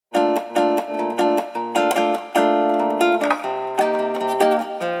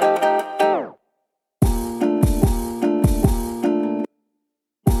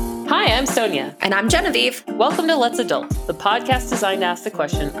And I'm Genevieve. Welcome to Let's Adult, the podcast designed to ask the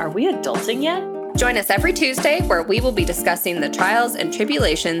question, are we adulting yet? Join us every Tuesday where we will be discussing the trials and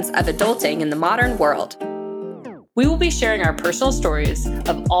tribulations of adulting in the modern world. We will be sharing our personal stories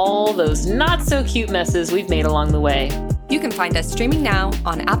of all those not so cute messes we've made along the way. You can find us streaming now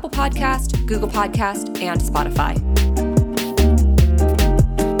on Apple Podcast, Google Podcast, and Spotify.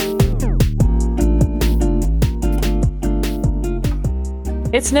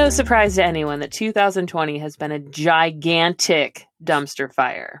 It's no surprise to anyone that 2020 has been a gigantic dumpster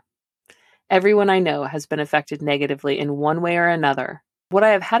fire. Everyone I know has been affected negatively in one way or another. What I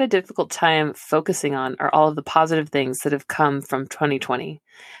have had a difficult time focusing on are all of the positive things that have come from 2020.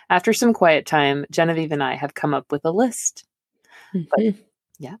 After some quiet time, Genevieve and I have come up with a list.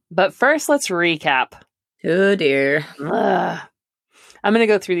 But first, let's recap. Oh, dear. I'm going to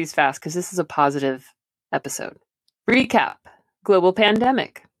go through these fast because this is a positive episode. Recap. Global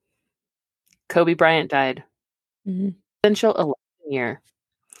pandemic. Kobe Bryant died. Presidential election year.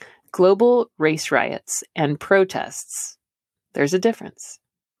 Global race riots and protests. There's a difference.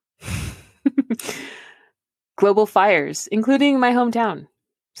 Global fires, including my hometown,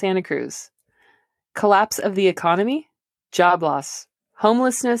 Santa Cruz. Collapse of the economy, job loss,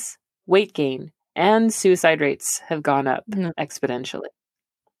 homelessness, weight gain, and suicide rates have gone up exponentially.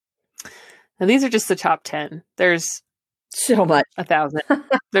 Now, these are just the top 10. There's so much. 1,000.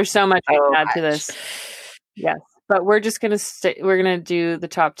 There's so much to add to this. Yes. But we're just going to we're going to do the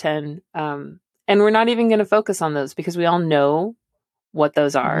top 10. And we're not even going to focus on those because we all know what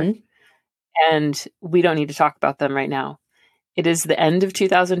those are. And we don't need to talk about them right now. It is the end of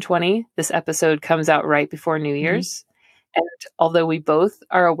 2020. This episode comes out right before New Year's. And although we both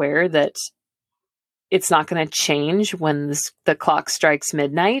are aware that it's not going to change when the clock strikes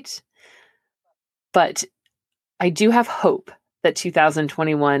midnight, but I do have hope that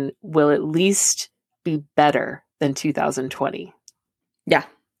 2021 will at least be better than 2020. Yeah.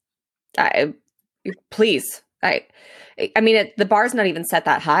 Please. I mean, the bar's not even set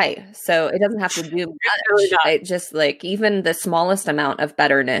that high, so it doesn't have to do much. Really not. It just like even the smallest amount of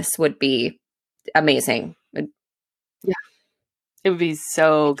betterness would be amazing. Yeah, it would be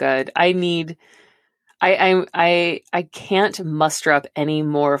so good. I can't muster up any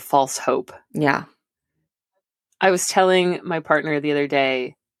more false hope. Yeah. I was telling my partner the other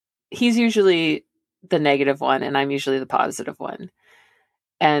day, he's usually the negative one and I'm usually the positive one.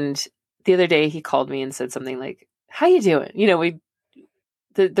 And the other day he called me and said something like, "How you doing?" You know,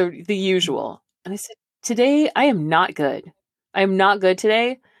 the usual. And I said, "Today I am not good. I am not good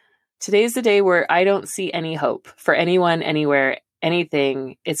today. Today's the day where I don't see any hope for anyone, anywhere,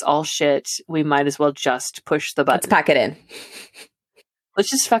 anything. It's all shit. We might as well just push the button. Let's pack it in.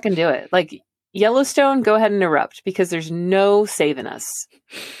 Let's just fucking do it. Like Yellowstone, go ahead and erupt because there's no saving us."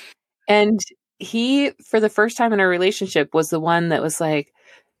 And he, for the first time in our relationship, was the one that was like,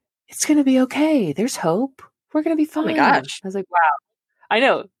 "It's going to be okay. There's hope. We're going to be fine." Oh my gosh. I was like, wow. I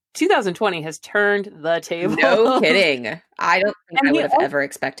know. 2020 has turned the table. No kidding. I don't think I would have ever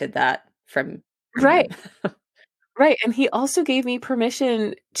expected that from Right. Right. And he also gave me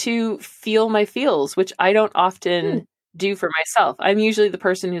permission to feel my feels, which I don't often do for myself. I'm usually the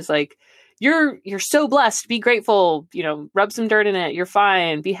person who's like, you're so blessed. Be grateful, rub some dirt in it. You're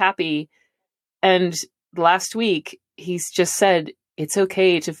fine. Be happy. And last week, he's just said, it's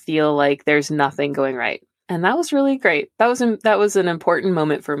okay to feel like there's nothing going right. And that was really great. That was an important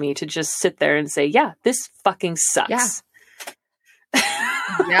moment for me to just sit there and say, yeah, this fucking sucks.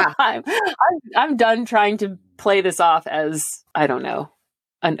 Yeah. I'm done trying to play this off as, I don't know,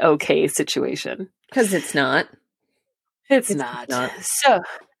 an okay situation. Because it's not. It's not. So,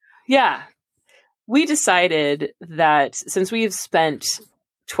 yeah. We decided that since we've spent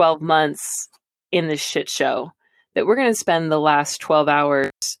 12 months in this shit show, that we're going to spend the last 12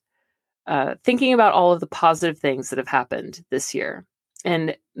 hours thinking about all of the positive things that have happened this year.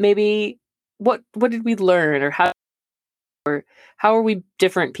 And maybe what did we learn, or how are we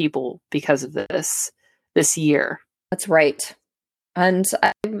different people because of this year? That's right. And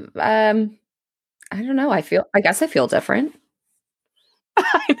I don't know. I guess I feel different.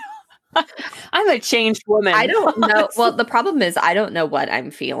 I know. I'm a changed woman. I don't know. Well, the problem is I don't know what I'm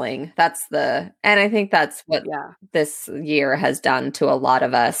feeling. And I think that's what this year has done to a lot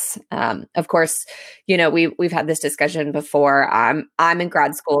of us. Of course, we've had this discussion before. I'm in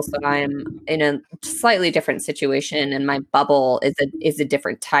grad school, so I'm in a slightly different situation, and my bubble is a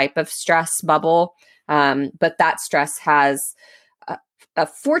different type of stress bubble. But that stress has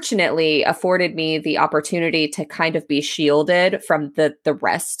fortunately afforded me the opportunity to kind of be shielded from the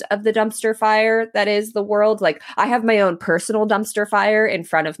rest of the dumpster fire that is the world. Like, I have my own personal dumpster fire in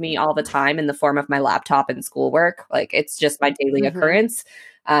front of me all the time in the form of my laptop and schoolwork. Like, it's just my daily occurrence.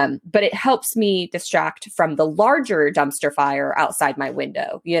 But it helps me distract from the larger dumpster fire outside my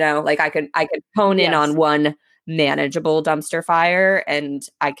window. Like I could hone in on one manageable dumpster fire, and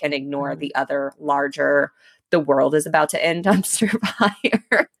I can ignore the other larger, the world is about to end dumpster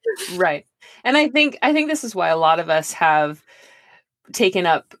fire. Right. And I think this is why a lot of us have taken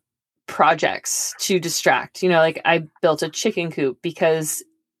up projects to distract. Like I built a chicken coop because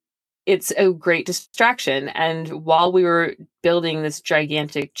it's a great distraction. And while we were building this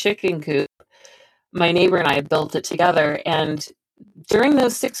gigantic chicken coop, my neighbor and I built it together. And during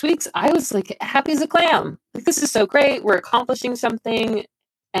those 6 weeks, I was like happy as a clam. Like, this is so great. We're accomplishing something.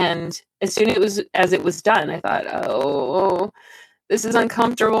 And as soon as it was done, I thought, oh, this is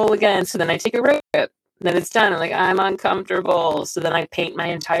uncomfortable again. So then I take a road trip. Then it's done. I'm like, I'm uncomfortable. So then I paint my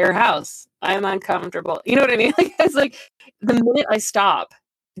entire house. I'm uncomfortable. You know what I mean? Like, it's like the minute I stop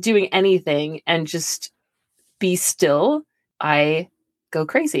doing anything and just be still, I go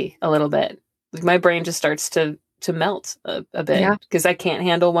crazy a little bit. Like, my brain just starts to melt a bit because I can't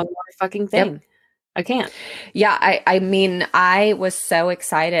handle one more fucking thing. Yep. I can't. Yeah. I mean, I was so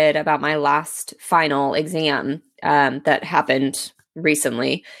excited about my last final exam that happened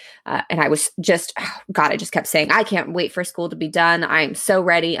recently. And I was just, I just kept saying, I can't wait for school to be done. I'm so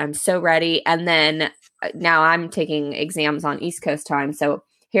ready. I'm so ready. And then now I'm taking exams on East Coast time. So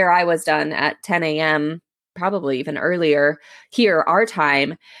here I was done at 10 a.m., probably even earlier here, our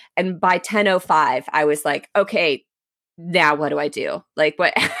time. And by 10:05, I was like, okay, now what do I do? Like,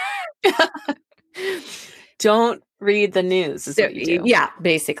 what? Don't read the news is what you do. Yeah,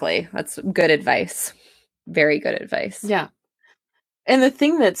 basically. That's good advice. Very good advice. Yeah. And the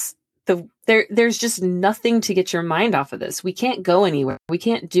thing there's just nothing to get your mind off of this. We can't go anywhere. We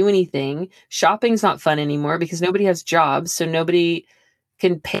can't do anything. Shopping's not fun anymore because nobody has jobs. So nobody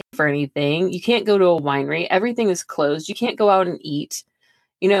can pay for anything. You can't go to a winery. Everything is closed. You can't go out and eat.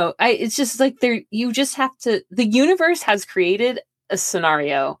 It's just like you just have to, the universe has created a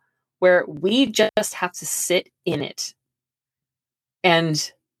scenario where we just have to sit in it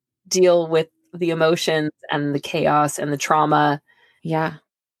and deal with the emotions and the chaos and the trauma. Yeah.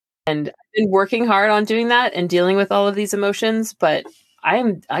 And I've been working hard on doing that and dealing with all of these emotions, but I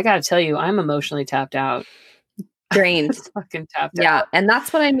gotta tell you, I'm emotionally tapped out. Drained. Fucking tapped out. Yeah. And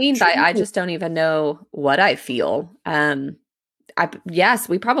that's what I mean by I just don't even know what I feel. Yes,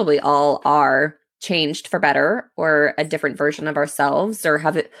 we probably all are changed for better, or a different version of ourselves, or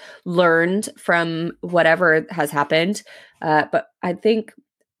have it learned from whatever has happened. But I think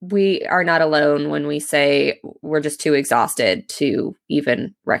we are not alone when we say we're just too exhausted to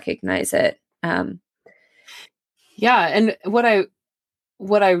even recognize it. Yeah. And what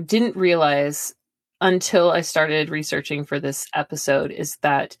I didn't realize until I started researching for this episode is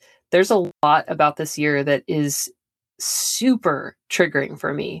that there's a lot about this year that is super triggering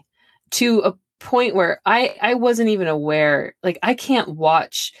for me, to a point where I wasn't even aware. Like, I can't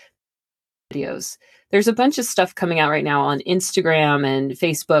watch videos. There's a bunch of stuff coming out right now on Instagram and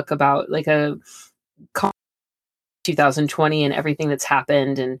Facebook about like a 2020 and everything that's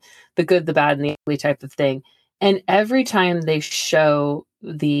happened and the good, the bad, and the ugly type of thing. And every time they show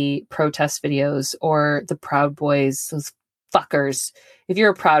the protest videos or the Proud Boys, those fuckers, if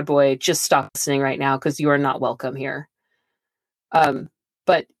you're a Proud Boy, just stop listening right now because you are not welcome here.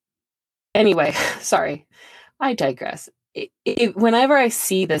 But anyway, sorry, I digress. Whenever I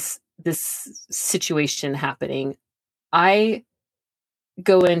see this situation happening, I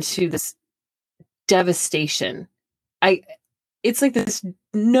go into this devastation. It's like this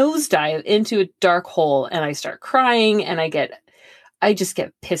nosedive into a dark hole, and I start crying, and I just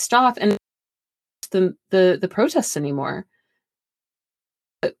get pissed off, and the protests anymore.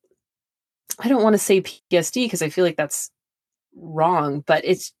 But I don't want to say PTSD because I feel like that's wrong, but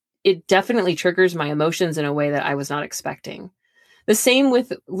it definitely triggers my emotions in a way that I was not expecting. The same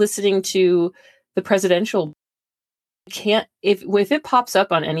with listening to the presidential. If it pops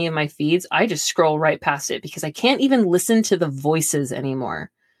up on any of my feeds, I just scroll right past it because I can't even listen to the voices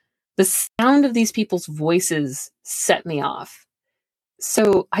anymore. The sound of these people's voices set me off.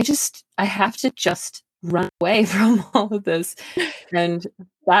 So I have to just run away from all of this. And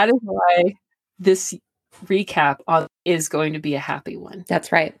that is why this recap is going to be a happy one.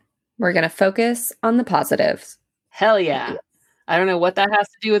 That's right. We're going to focus on the positives. Hell yeah. I don't know what that has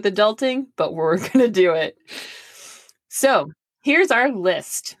to do with adulting, but we're going to do it. So here's our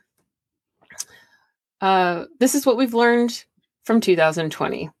list. This is what we've learned from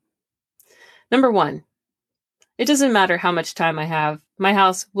 2020. Number 1, it doesn't matter how much time I have. My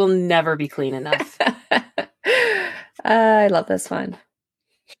house will never be clean enough. I love this one.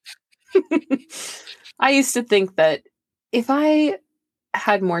 I used to think that if I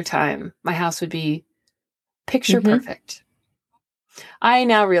had more time, my house would be picture perfect. I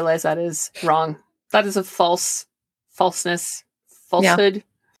now realize that is wrong. That is a falseness, falsehood,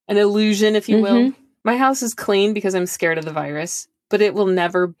 an illusion, if you will. My house is clean because I'm scared of the virus, but it will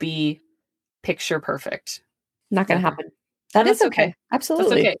never be picture perfect. Not going to happen. That is okay.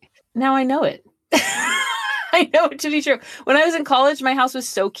 Absolutely. That's okay. Now I know it. I know it to be true. When I was in college, my house was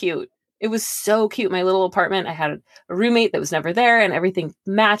so cute. It was so cute. My little apartment, I had a roommate that was never there and everything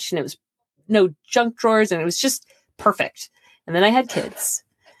matched and it was no junk drawers and it was just perfect. And then I had kids.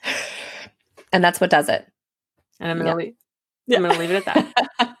 And that's what does it. And I'm going to leave it at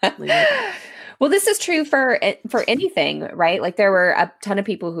that. Well, this is true for anything, right? Like there were a ton of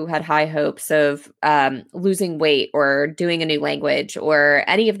people who had high hopes of losing weight or doing a new language or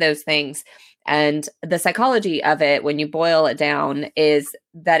any of those things. And the psychology of it, when you boil it down, is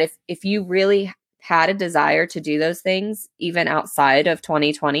that if you really had a desire to do those things, even outside of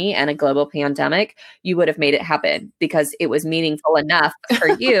 2020 and a global pandemic, you would have made it happen because it was meaningful enough for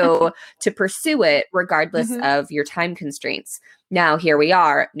you to pursue it regardless of your time constraints. Now, here we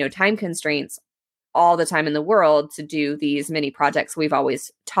are, no time constraints, all the time in the world to do these mini projects we've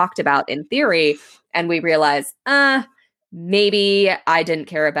always talked about in theory. And we realize, maybe I didn't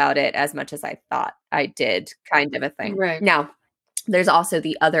care about it as much as I thought I did, kind of a thing. Right. Now, there's also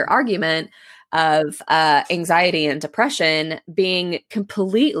the other argument of anxiety and depression being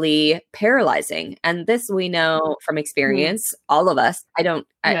completely paralyzing. And this we know from experience, all of us.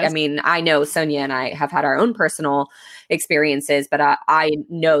 I mean, I know Sonia and I have had our own personal experiences, but I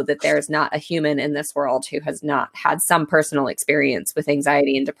know that there's not a human in this world who has not had some personal experience with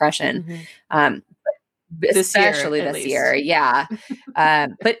anxiety and depression. Especially this year. Yeah.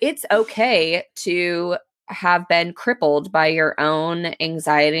 But it's okay to have been crippled by your own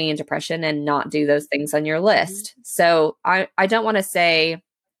anxiety and depression and not do those things on your list. So I don't want to say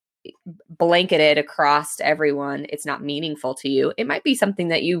blanketed across everyone, it's not meaningful to you. It might be something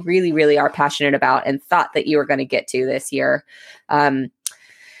that you really, really are passionate about and thought that you were going to get to this year.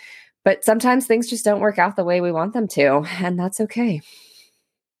 But sometimes things just don't work out the way we want them to, and that's okay.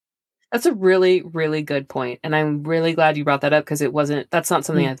 That's a really, really good point. And I'm really glad you brought that up because that's not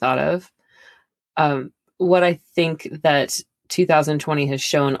something I thought of. What I think that 2020 has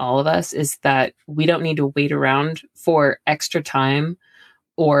shown all of us is that we don't need to wait around for extra time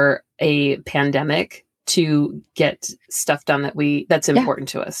or a pandemic to get stuff done that's important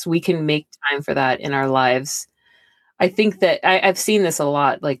to us. We can make time for that in our lives. I think that I've seen this a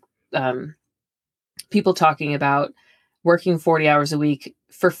lot, like people talking about working 40 hours a week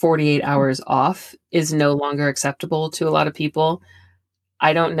for 48 hours off is no longer acceptable to a lot of people.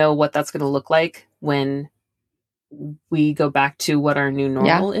 I don't know what that's going to look like when we go back to what our new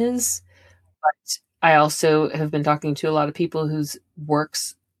normal is. But I also have been talking to a lot of people whose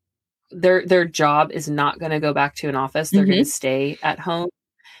works, their job is not going to go back to an office. They're going to stay at home.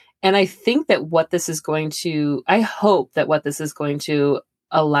 And I think that I hope that what this is going to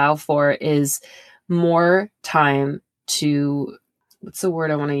allow for is more time to, what's the word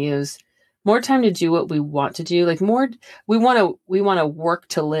I want to use? More time to do what we want to do. Like we want to work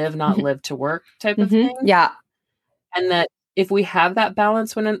to live, not live to work type of thing. Yeah. And that if we have that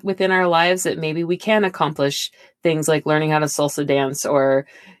balance within our lives, that maybe we can accomplish things like learning how to salsa dance or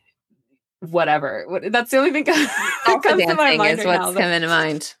whatever. That's the only thing that comes to my mind is right what's coming to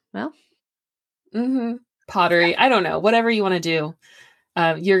mind. Well, pottery. I don't know. Whatever you want to do,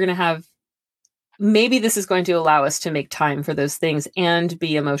 you're going to have. Maybe this is going to allow us to make time for those things and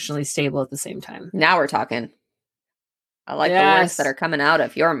be emotionally stable at the same time. Now we're talking. I like the words that are coming out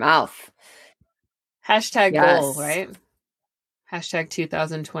of your mouth. Hashtag goal, right? Hashtag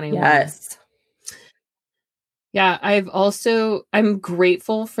 2021. Yes. Yeah, I'm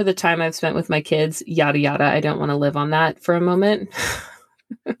grateful for the time I've spent with my kids, yada, yada. I don't want to live on that for a moment.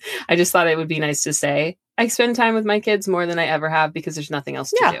 I just thought it would be nice to say I spend time with my kids more than I ever have because there's nothing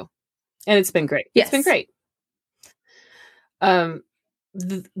else to do. And it's been great. Yes. It's been great.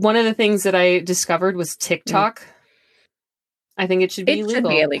 One of the things that I discovered was TikTok. I think it should be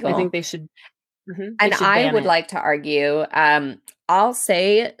illegal. I think they should. And I would like to argue, I'll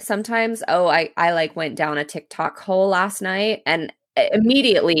say sometimes, I like went down a TikTok hole last night, and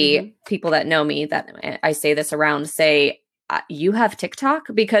immediately people that know me, that I say this around, say, you have TikTok?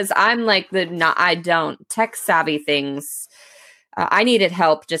 Because I'm like I don't tech savvy things. I needed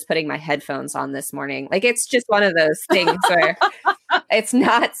help just putting my headphones on this morning. Like, it's just one of those things where it's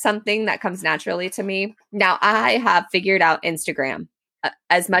not something that comes naturally to me. Now, I have figured out Instagram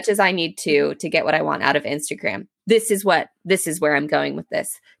as much as I need to get what I want out of Instagram. This is where I'm going with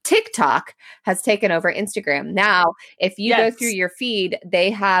this. TikTok has taken over Instagram. Now, if you go through your feed,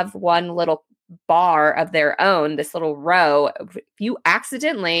 they have one little bar of their own, this little row. If you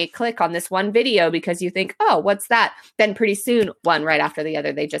accidentally click on this one video because you think, oh, what's that? Then pretty soon, one right after the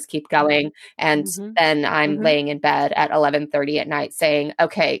other, they just keep going. And then I'm laying in bed at 11:30 at night saying,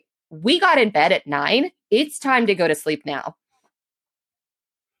 okay, we got in bed at 9. It's time to go to sleep now.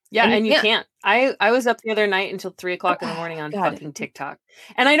 Yeah, and you can't. I was up the other night until 3:00 in the morning on fucking TikTok.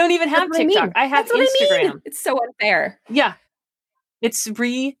 And I don't even have TikTok. I have Instagram. It's so unfair. Yeah. It's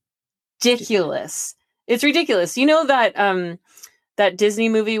ridiculous. It's ridiculous. You know that that Disney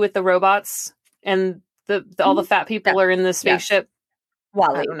movie with the robots and all the fat people are in the spaceship?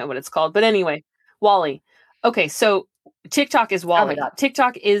 WALL-E. I don't know what it's called, but anyway, WALL-E. Okay, so TikTok is WALL-E.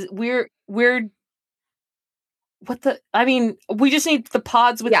 TikTok is we're we just need the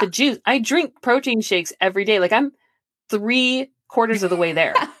pods with the juice. I drink protein shakes every day. Like, I'm 3/4 of the way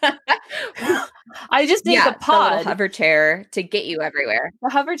there. I just need the pod. The little hover chair to get you everywhere. The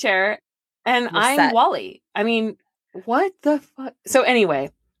hover chair. And I'm WALL-E. I mean, what the fuck? So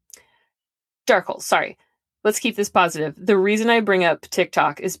anyway, Darkle, sorry. Let's keep this positive. The reason I bring up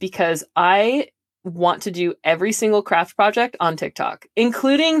TikTok is because I want to do every single craft project on TikTok,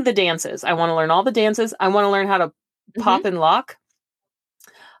 including the dances. I want to learn all the dances. I want to learn how to pop and lock.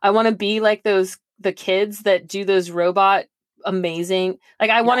 I want to be like the kids that do those robot amazing. Like,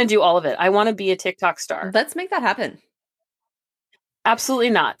 I want to do all of it. I want to be a TikTok star. Let's make that happen.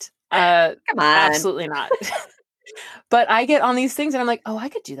 Absolutely not. Come on. Absolutely not. But I get on these things and I'm like, oh, I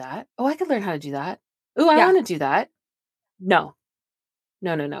could do that. Oh, I could learn how to do that. Oh, I want to do that. No.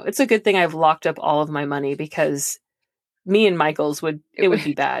 It's a good thing I've locked up all of my money, because me and Michael's would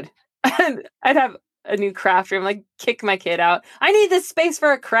be bad. I'd have a new craft room, like kick my kid out. I need this space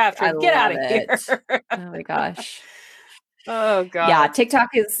for a craft room. Get out of here. Oh my gosh. Oh god. Yeah,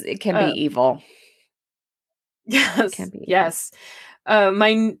 TikTok can be evil. Yes. Yes.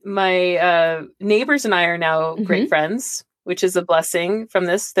 My neighbors and I are now great friends, which is a blessing from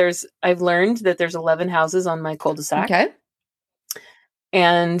this. I've learned that there's 11 houses on my cul-de-sac. Okay.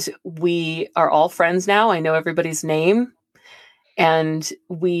 And we are all friends now. I know everybody's name. And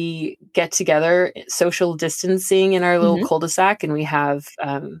we get together, social distancing in our little cul-de-sac, and we had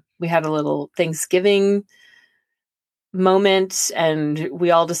a little Thanksgiving moment, and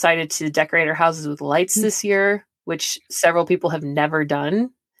we all decided to decorate our houses with lights this year, which several people have never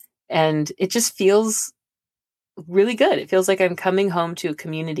done. And it just feels really good. It feels like I'm coming home to a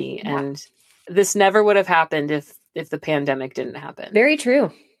community, and this never would have happened if the pandemic didn't happen. Very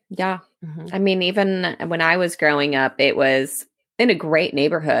true. Yeah. I mean, even when I was growing up, it was in a great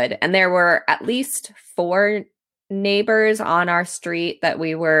neighborhood, and there were at least 4 neighbors on our street that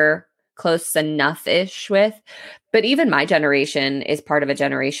we were close enough-ish with. But even my generation is part of a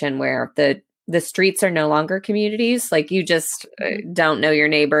generation where the streets are no longer communities. Like, you just don't know your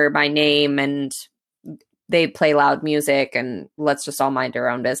neighbor by name, and they play loud music, and let's just all mind our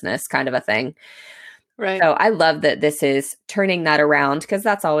own business kind of a thing. Right. So I love that this is turning that around, because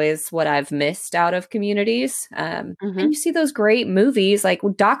that's always what I've missed out of communities. And you see those great movies, like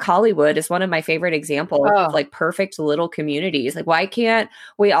Doc Hollywood is one of my favorite examples of like perfect little communities. Like, why can't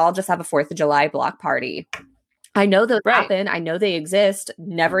we all just have a 4th of July block party? I know those happen. I know they exist.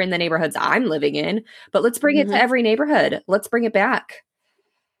 Never in the neighborhoods I'm living in, but let's bring it to every neighborhood. Let's bring it back.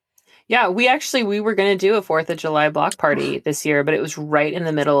 Yeah, we were going to do a 4th of July block party this year, but it was right in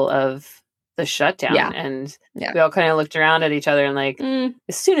the middle of the shutdown. Yeah. And we all kind of looked around at each other and like,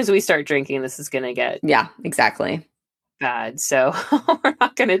 as soon as we start drinking, this is going to get exactly bad. So we're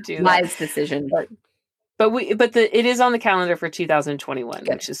not going to do that. Wise decision. But it is on the calendar for 2021,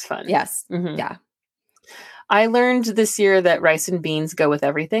 which is fun. Yes. Yeah. I learned this year that rice and beans go with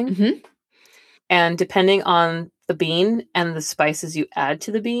everything. And depending on the bean and the spices you add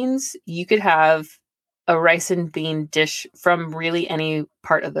to the beans, you could have a rice and bean dish from really any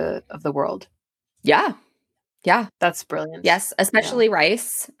part of the world. Yeah. That's brilliant. Yes, especially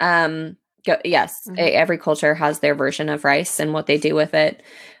rice. Every culture has their version of rice and what they do with it.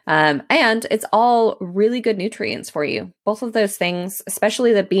 And it's all really good nutrients for you. Both of those things,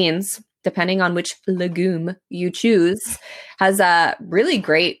 especially the beans, depending on which legume you choose, has really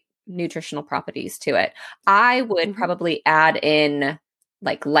great nutritional properties to it. I would probably add in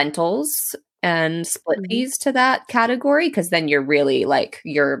like lentils and split peas to that category, because then you're really like,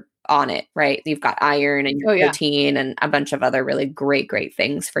 you're on it, right? You've got iron and protein and a bunch of other really great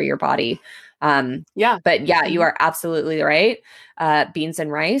things for your body. But you are absolutely right. Beans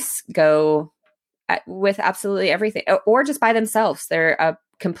and rice go with absolutely everything, or just by themselves. They're a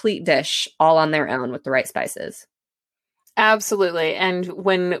complete dish all on their own with the right spices. Absolutely. And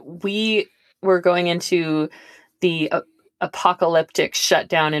when we were going into the apocalyptic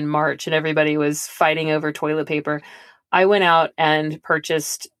shutdown in March and everybody was fighting over toilet paper, I went out and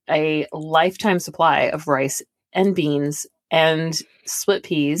purchased a lifetime supply of rice and beans and split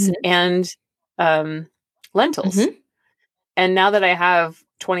peas and lentils. And now that I have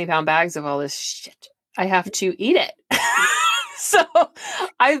 20-pound bags of all this shit, I have to eat it. So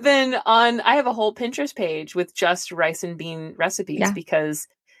I have a whole Pinterest page with just rice and bean recipes because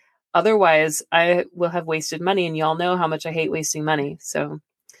otherwise I will have wasted money, and y'all know how much I hate wasting money. So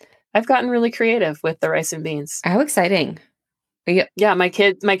I've gotten really creative with the rice and beans. How exciting. Yeah, my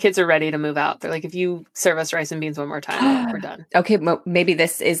kids are ready to move out. They're like, if you serve us rice and beans one more time, we're done. Okay, maybe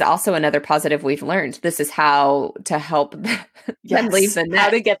this is also another positive we've learned. This is how to help them leave the nest. How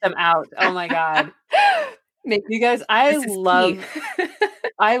to get them out. Oh my God. You guys, I love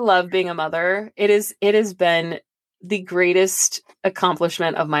being a mother. It has been the greatest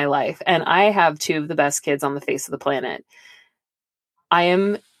accomplishment of my life. And I have two of the best kids on the face of the planet. I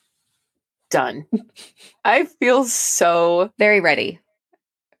am done. I feel so very ready.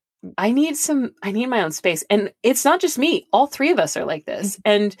 I need my own space. And it's not just me. All three of us are like this.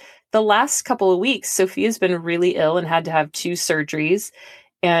 And the last couple of weeks, Sophia's been really ill and had to have 2 surgeries.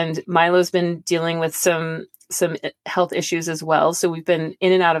 And Milo's been dealing with some health issues as well. So we've been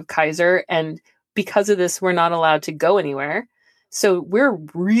in and out of Kaiser. And because of this, we're not allowed to go anywhere. So we're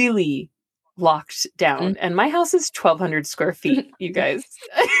really locked down. And my house is 1,200 square feet, you guys.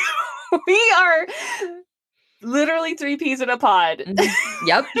 We are literally 3 peas in a pod.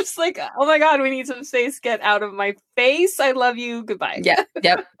 Yep. Just like, oh my God, we need some space. Get out of my face. I love you. Goodbye.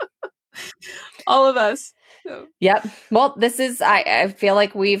 Yep. All of us. So. Yep. Well, this is, I feel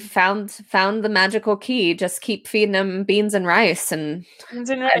like we've found the magical key. Just keep feeding them beans and rice, and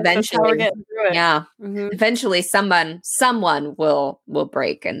eventually we're getting through it. Yeah. Eventually someone will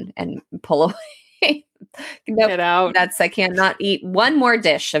break and pull away. Get out. I cannot eat one more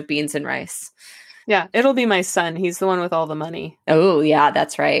dish of beans and rice. Yeah. It'll be my son. He's the one with all the money. Oh yeah,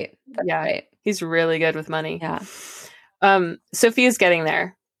 that's right. Right. He's really good with money. Yeah. Sophia's getting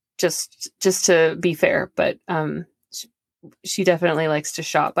there. Just to be fair, but she definitely likes to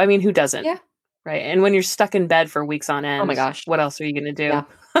shop. I mean, who doesn't? Yeah. Right. And when you're stuck in bed for weeks on end, oh my gosh, what else are you going to do?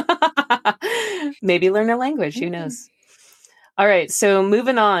 Yeah. Maybe learn a language. Who knows? All right. So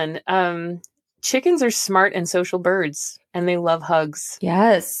moving on. Chickens are smart and social birds, and they love hugs.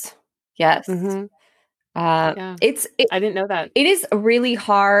 Yes. Yeah. I didn't know that. It is really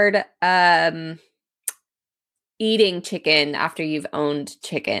hard eating chicken after you've owned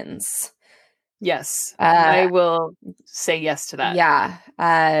chickens. Yes. I will say yes to that. Yeah.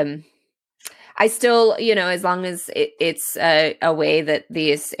 I still, as long as it's a way that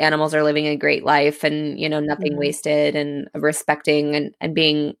these animals are living a great life and, nothing wasted, and respecting and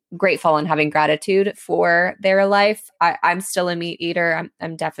being grateful and having gratitude for their life. I'm still a meat eater.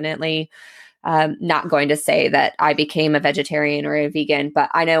 I'm definitely not going to say that I became a vegetarian or a vegan,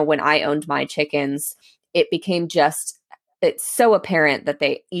 but I know when I owned my chickens, it became it's so apparent that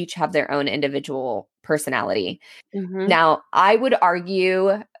they each have their own individual personality. Now, I would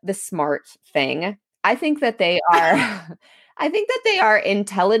argue the smart thing. I think that they are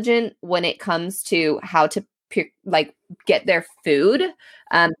intelligent when it comes to how to get their food.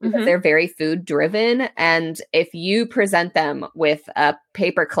 Because they're very food driven. And if you present them with a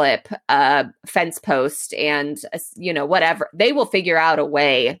paperclip, a fence post, and whatever, they will figure out a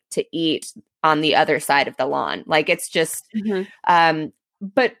way to eat on the other side of the lawn. Like, it's just,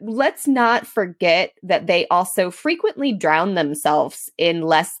 but let's not forget that they also frequently drown themselves in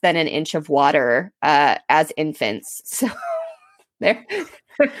less than an inch of water as infants. So there.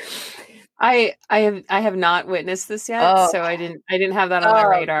 I have not witnessed this yet, so I didn't have that on my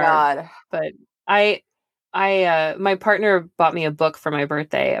radar. God. But I my partner bought me a book for my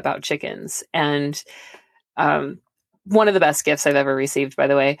birthday about chickens, and one of the best gifts I've ever received, by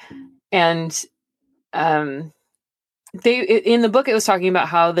the way. And in the book, it was talking about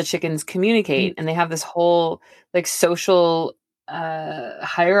how the chickens communicate, and they have this whole social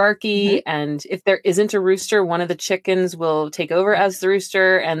hierarchy. And if there isn't a rooster, one of the chickens will take over as the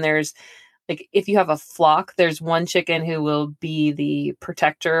rooster. And there's if you have a flock, there's one chicken who will be the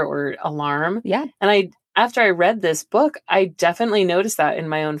protector or alarm. Yeah. And after I read this book, I definitely noticed that in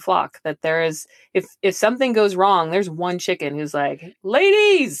my own flock, that there is, if something goes wrong, there's one chicken who's like,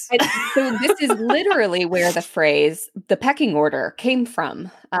 ladies. And so this is literally where the phrase "the pecking order" came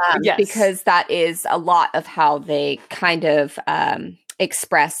from, Yes. because that is a lot of how they kind of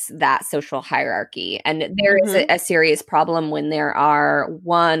express that social hierarchy. And there is a serious problem when there are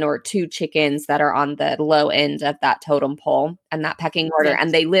one or two chickens that are on the low end of that totem pole and that pecking order,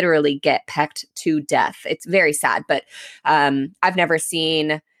 and they literally get pecked to death. It's very sad, but I've never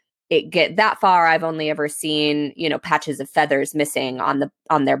seen it get that far. I've only ever seen, patches of feathers missing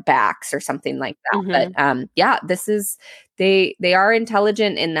on their backs or something like that. But yeah, this is, they are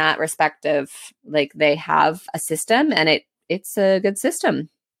intelligent in that respect of, like, they have a system, and it's a good system.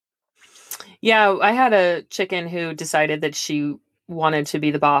 Yeah, I had a chicken who decided that she wanted to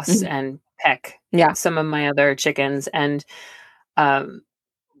be the boss and peck some of my other chickens. And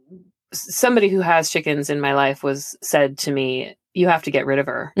somebody who has chickens in my life said to me, you have to get rid of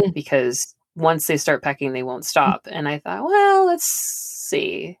her because once they start pecking, they won't stop. And I thought, well, let's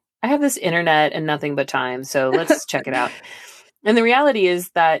see. I have this internet and nothing but time, so let's check it out. And the reality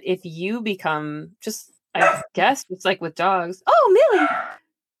is that if you become just, I guess it's like with dogs. Oh, Millie!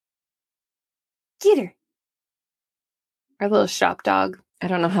 Get her. Our little shop dog. I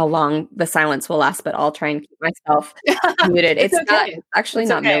don't know how long the silence will last, but I'll try and keep myself muted. It's okay.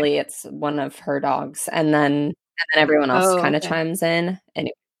 Not Millie. It's one of her dogs. And then everyone else kind of chimes in.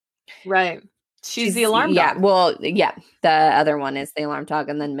 Anyway. Right. She's the alarm dog. Yeah. Well, yeah. The other one is the alarm dog.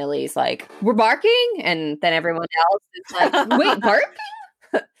 And then Millie's like, we're barking. And then everyone else is like, wait,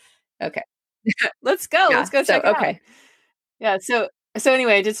 barking? Okay. Let's go. Yeah, let's go check it out. Yeah. So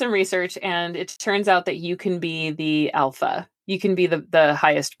anyway, I did some research, and it turns out that you can be the alpha. You can be the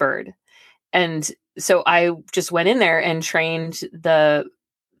highest bird. And so I just went in there and trained the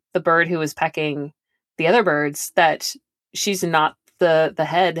bird who was pecking the other birds that she's not the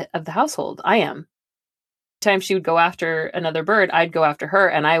head of the household. I am. Time she would go after another bird, I'd go after her,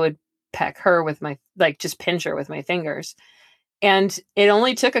 and I would peck her with my, like, just pinch her with my fingers. And it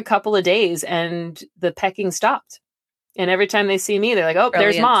only took a couple of days, and the pecking stopped. And every time they see me, they're like, oh,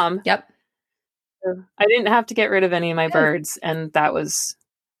 Brilliant. There's mom. Yep. So I didn't have to get rid of any of my birds. And that was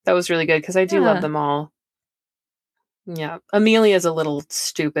really good, because I do love them all. Yeah. Amelia's a little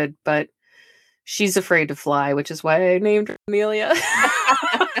stupid, but she's afraid to fly, which is why I named her Amelia.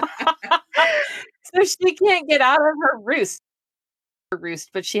 So she can't get out of her roost,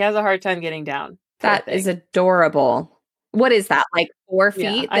 but she has a hard time getting down. That is adorable. What is that? Like 4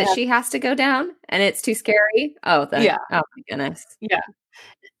 feet she has to go down, and it's too scary? Oh, oh my goodness. Yeah.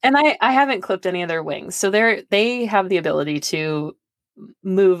 And I haven't clipped any of their wings. So they have the ability to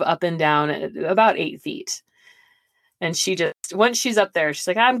move up and down at about 8 feet. And she just, once she's up there, she's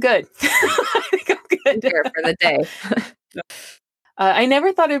like, I'm good. I think I'm good. Here for the day. I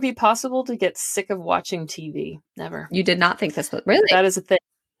never thought it would be possible to get sick of watching TV. Never. You did not think this was really? That is a thing.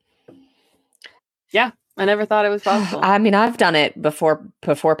 Yeah. I never thought it was possible. I mean, I've done it before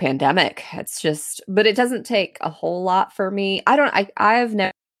pandemic. It's just, but it doesn't take a whole lot for me. I've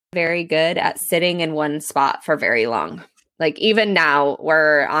never been very good at sitting in one spot for very long. Like, even now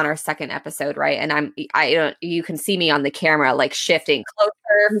we're on our second episode, right? And you can see me on the camera, like, shifting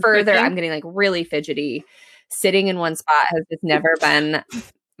closer, further. I'm getting like really fidgety. Sitting in one spot has just never been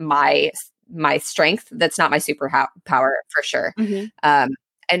my strength. That's not my superpower for sure.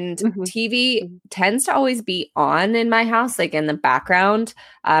 And TV tends to always be on in my house, like in the background.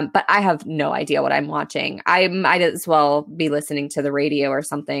 But I have no idea what I'm watching. I might as well be listening to the radio or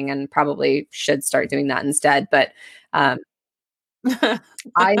something, and probably should start doing that instead. But I'm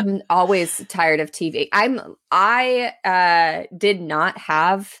always tired of TV. I did not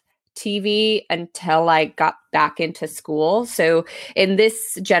have TV until I got back into school. So in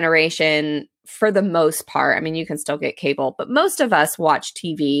this generation, for the most part, I mean, you can still get cable, but most of us watch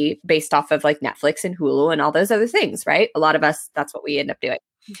TV based off of like Netflix and Hulu and all those other things, right? A lot of us, that's what we end up doing.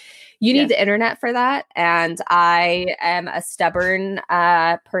 You need the internet for that. And I am a stubborn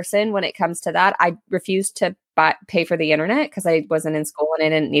person when it comes to that. I refuse to pay for the internet because I wasn't in school and I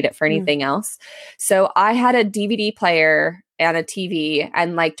didn't need it for anything else. So I had a DVD player and a TV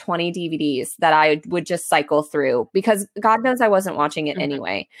and like 20 DVDs that I would just cycle through, because God knows I wasn't watching it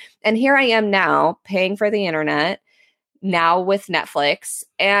anyway. And here I am now paying for the internet now with Netflix,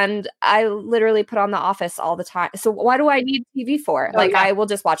 and I literally put on The Office all the time. So what do I need TV for? I will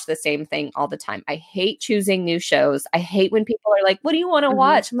just watch the same thing all the time. I hate choosing new shows. I hate when people are like, what do you want to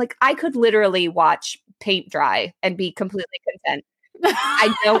watch? I'm like, I could literally watch paint dry and be completely content.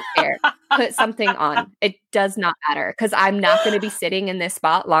 I don't care. Put something on. It does not matter because I'm not going to be sitting in this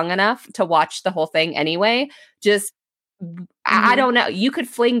spot long enough to watch the whole thing anyway. Just, I don't know. You could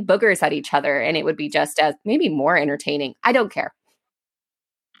fling boogers at each other and it would be just as maybe more entertaining. I don't care.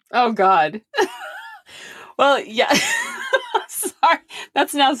 Oh, God. Well, yeah. Sorry.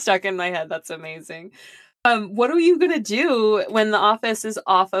 That's now stuck in my head. That's amazing. What are you going to do when The Office is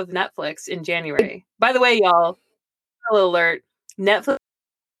off of Netflix in January? By the way, y'all, alert, Netflix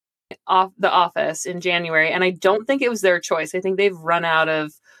off The Office in January, and I don't think it was their choice. I think they've run out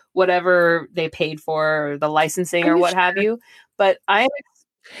of whatever they paid for, or the licensing or what have you. But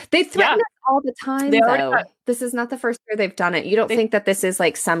they threaten us all the time, though. This is not the first year they've done it. You don't think that this is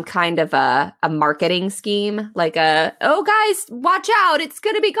like some kind of a marketing scheme? Like oh, guys, watch out. It's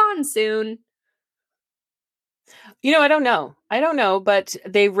going to be gone soon. I don't know, but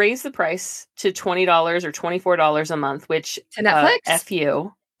they raised the price to $20 or $24 a month, which to Netflix? F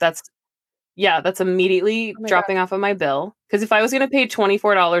you. That's immediately dropping off of my bill. Because if I was going to pay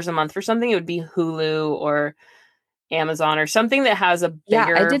 $24 a month for something, it would be Hulu or Amazon or something that has a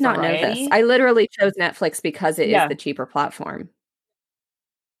bigger I did not variety. know this. I literally chose Netflix because it is the cheaper platform.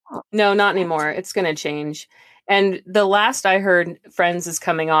 No, not anymore. It's going to change. And the last I heard, Friends is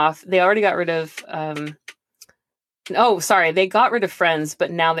coming off. They already got rid of... they got rid of Friends,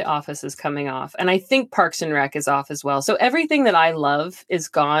 but now The Office is coming off. And I think Parks and Rec is off as well. So everything that I love is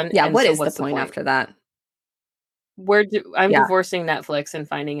gone. Yeah, what is the point after that? I'm divorcing Netflix and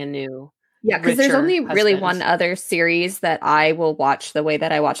finding a new... Yeah, because there's only really one other series that I will watch the way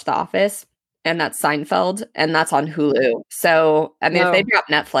that I watch The Office, and that's Seinfeld, and that's on Hulu. So, I mean, if they drop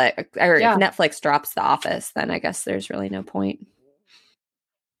Netflix, or if Netflix drops The Office, then I guess there's really no point.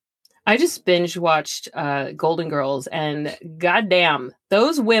 I just binge watched Golden Girls, and goddamn,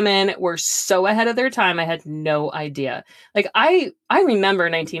 those women were so ahead of their time. I had no idea. Like I remember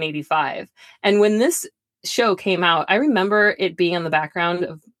 1985, and when this show came out, I remember it being in the background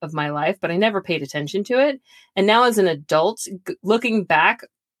of my life, but I never paid attention to it. And now as an adult, looking back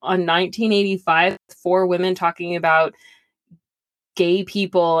on 1985, 4 women talking about gay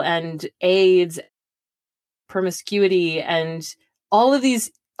people and AIDS, promiscuity, and all of these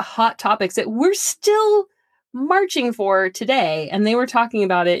hot topics that we're still marching for today. And they were talking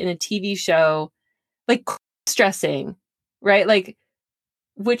about it in a TV show, like stressing, right? Like,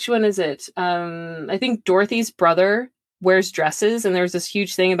 which one is it? I think Dorothy's brother wears dresses, and there's this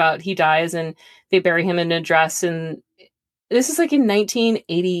huge thing about he dies and they bury him in a dress. And this is like in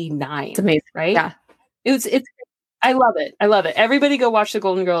 1989. It's amazing, right? Yeah, it's. I love it. I love it. Everybody go watch the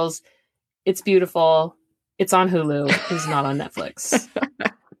Golden Girls. It's beautiful. It's on Hulu. It's not on Netflix.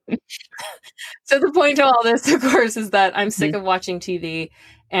 So the point of all this, of course, is that I'm sick of watching TV,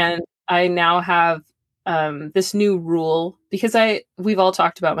 and I now have this new rule, because we've all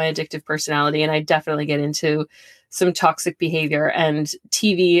talked about my addictive personality, and I definitely get into some toxic behavior, and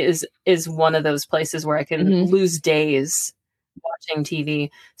TV is one of those places where I can lose days watching TV.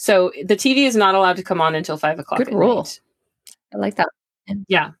 So the TV is not allowed to come on until 5 o'clock. Good rule. Night. I like that.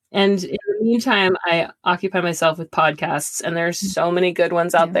 Yeah. And in the meantime, I occupy myself with podcasts, and there's so many good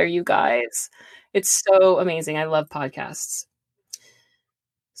ones out there, you guys. It's so amazing. I love podcasts.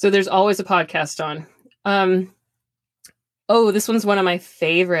 So there's always a podcast on. This one's one of my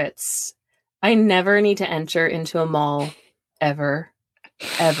favorites. I never need to enter into a mall ever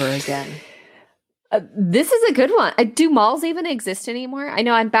again. This is a good one. Do malls even exist anymore? I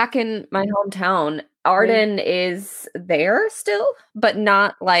know I'm back in my hometown. Arden is there still, but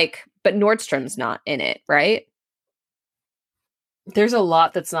Nordstrom's not in it, right? There's a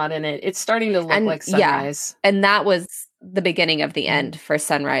lot that's not in it. It's starting to look like Sunrise. Yeah. And that was the beginning of the end for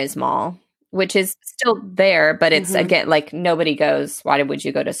Sunrise Mall, which is still there, but it's again, like, nobody goes, why would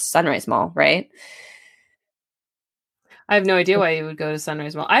you go to Sunrise Mall, right? I have no idea why you would go to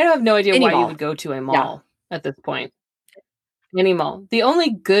Sunrise Mall. I have no idea why you would go to a mall at this point. Any mall. The only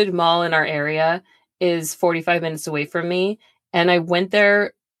good mall in our area is 45 minutes away from me. And I went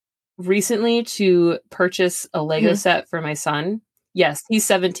there recently to purchase a Lego set for my son. Yes, he's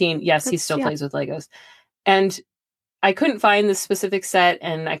 17. Yes, he still plays with Legos. And I couldn't find this specific set,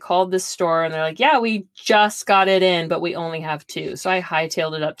 and I called this store, and they're like, yeah, we just got it in, but we only have 2. So I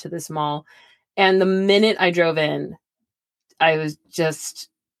hightailed it up to this mall. And the minute I drove in, I was just,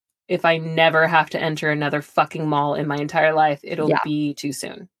 if I never have to enter another fucking mall in my entire life, it'll be too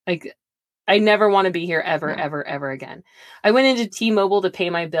soon. Like, I never want to be here ever again. I went into T-Mobile to pay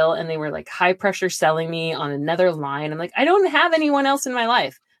my bill, and they were like high pressure selling me on another line. I'm like, I don't have anyone else in my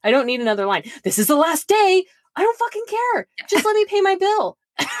life. I don't need another line. This is the last day. I don't fucking care. Just let me pay my bill.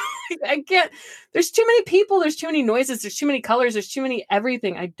 I can't. There's too many people. There's too many noises. There's too many colors. There's too many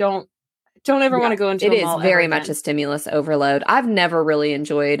everything. I don't ever want to go into a mall. It is very much a stimulus overload. I've never really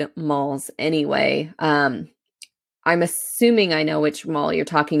enjoyed malls anyway. I'm assuming I know which mall you're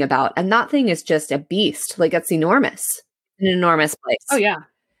talking about. And that thing is just a beast. Like, it's enormous. An enormous place. Oh, yeah.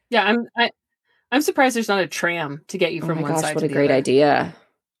 Yeah, I'm surprised there's not a tram to get you from one side to the other. What a great idea.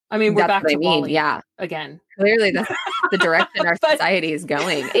 I mean, we're back to Wall-E again. Clearly, that's the direction our society is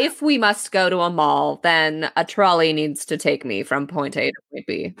going. If we must go to a mall, then a trolley needs to take me from point A to point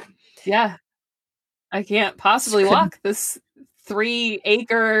B. Yeah. I can't possibly walk this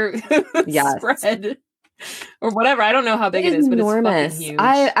 3-acre spread. Or whatever. I don't know how big it is, but enormous. It's fucking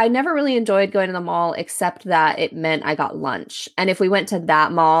huge. I never really enjoyed going to the mall, except that it meant I got lunch. And if we went to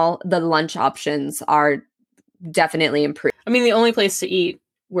that mall, the lunch options are definitely improved. I mean, the only place to eat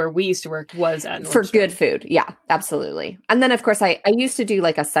where we used to work was at Nordstrom. For good food. Yeah, absolutely. And then, of course, I used to do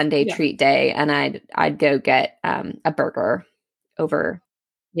like a Sunday treat day, and I'd go get a burger over,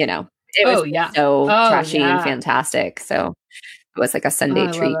 it was so trashy and fantastic. So it was like a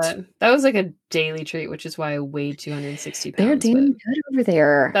Sunday treat. That was like a daily treat, which is why I weighed 260 pounds. They're damn good over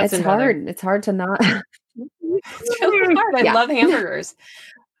there. It's hard. It's hard to not. It's really hard. I love hamburgers.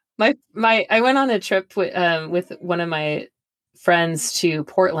 I went on a trip with one of my friends to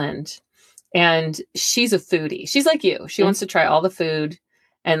Portland, and she's a foodie. She's like you. She wants to try all the food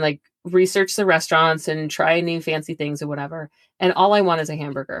and like research the restaurants and try new fancy things or whatever. And all I want is a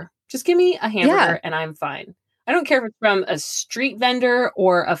hamburger. Just give me a hamburger and I'm fine. I don't care if it's from a street vendor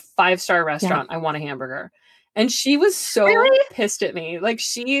or a 5-star restaurant. I want a hamburger. And she was so pissed at me. Like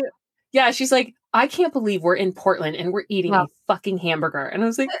she's like, I can't believe we're in Portland and we're eating a fucking hamburger. And I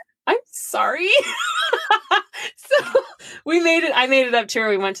was like, I'm sorry. So I made it up to her.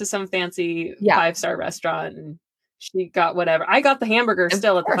 We went to some fancy 5-star restaurant and she got whatever. I got the hamburger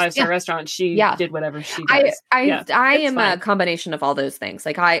still at the 5-star restaurant. She did whatever she does. I am fine. A combination of all those things.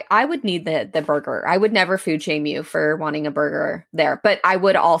 Like I would need the burger. I would never food shame you for wanting a burger there, but I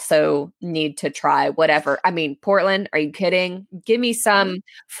would also need to try whatever. I mean, Portland, are you kidding? Give me some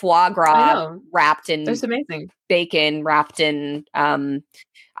foie gras wrapped in bacon, wrapped in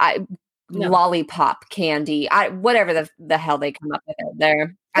lollipop candy. Whatever the hell they come up with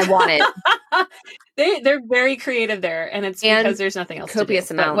there. I want it. They're very creative there, and it's because there's nothing else. Copious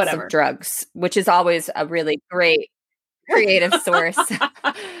to do, amounts of drugs, which is always a really great creative source.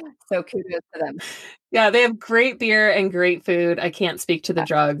 So kudos to them. Yeah, they have great beer and great food. I can't speak to the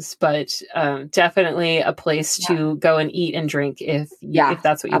drugs, but definitely a place to go and eat and drink if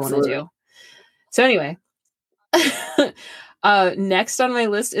that's what you want to do. So anyway, next on my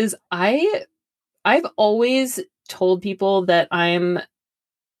list is I've always told people that I'm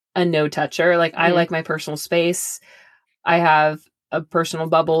a no toucher. Like I like my personal space. I have a personal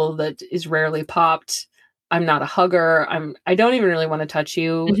bubble that is rarely popped. I'm not a hugger. I don't even really want to touch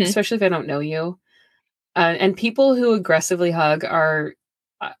you, especially if I don't know you. And people who aggressively hug are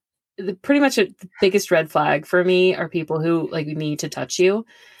pretty much the biggest red flag for me are people who like need to touch you.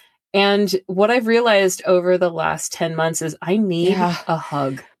 And what I've realized over the last 10 months is I need a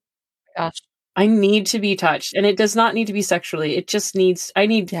hug. Gosh. I need to be touched, and it does not need to be sexually. It just I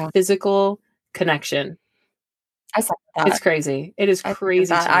need physical connection. I saw that. It's crazy. It is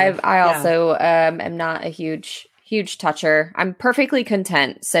crazy. I also am not a huge toucher. I'm perfectly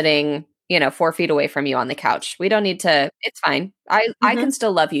content sitting, 4 feet away from you on the couch. We don't need to. It's fine. I can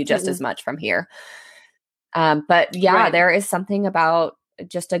still love you just as much from here. But there is something about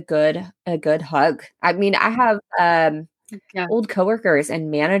just a good hug. I mean, I have old coworkers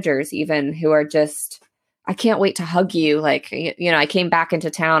and managers even who are just, I can't wait to hug you. Like, I came back into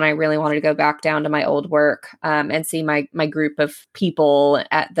town. I really wanted to go back down to my old work and see my group of people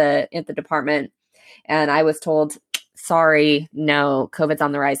at the department. And I was told, sorry, no, COVID's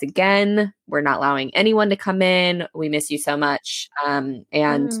on the rise again. We're not allowing anyone to come in. We miss you so much.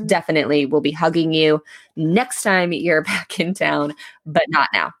 And definitely we'll be hugging you next time you're back in town, but not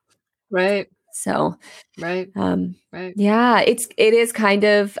now. Right. So, right. Yeah, it is kind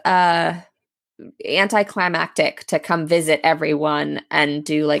of anticlimactic to come visit everyone and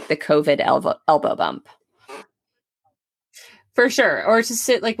do like the COVID elbow bump. For sure. Or to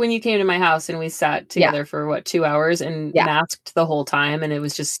sit like when you came to my house and we sat together for 2 hours and masked the whole time. And it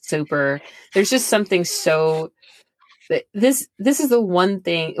was just super, there's just something so this is the one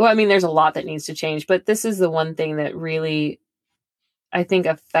thing. Well, I mean, there's a lot that needs to change, but this is the one thing that really, I think,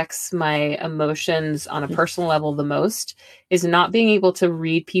 affects my emotions on a personal level the most, is not being able to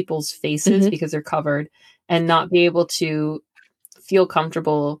read people's faces because they're covered, and not be able to feel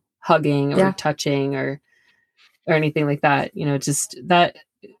comfortable hugging or touching or anything like that. Just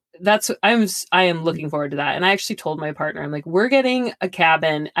I am looking forward to that. And I actually told my partner, I'm like, we're getting a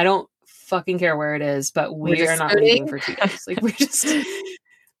cabin. I don't fucking care where it is, but we are not leaving for 2 days. Like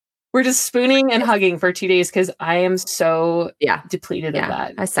we're just spooning and hugging for 2 days because I am so depleted of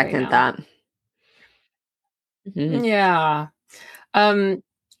that. I second that. Mm-hmm. Yeah.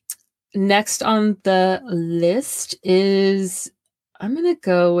 Next on the list is, I'm going to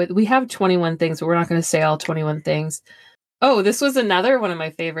go with, we have 21 things, but we're not going to say all 21 things. Oh, this was another one of my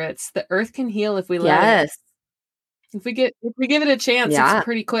favorites. The earth can heal if we let it. If we give it a chance, it's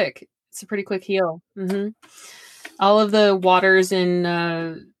pretty quick. It's a pretty quick heal. Mm-hmm. All of the waters in,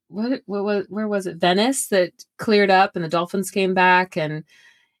 where was it? Venice that cleared up and the dolphins came back. And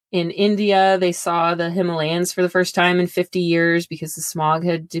in India, they saw the Himalayas for the first time in 50 years because the smog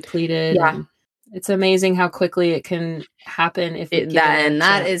had depleted. Yeah. And it's amazing how quickly it can happen if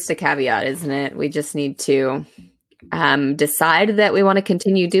that is the caveat, isn't it? We just need to decide that we want to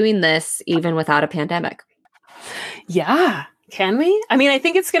continue doing this even without a pandemic. Yeah. Can we? I mean, I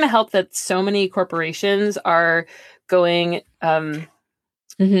think it's going to help that so many corporations are going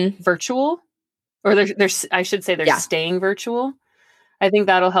virtual, or they're I should say they're staying virtual. I think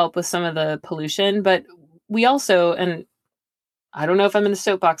that'll help with some of the pollution, but we also, and I don't know if I'm in the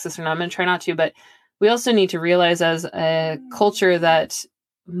soapbox this or not, I'm going to try not to, but we also need to realize as a culture that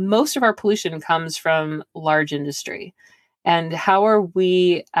most of our pollution comes from large industry. And how are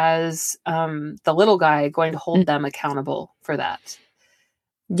we as the little guy going to hold them accountable for that?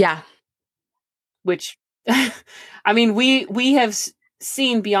 Yeah. Which, I mean, we have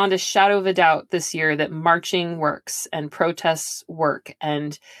seen beyond a shadow of a doubt this year that marching works and protests work.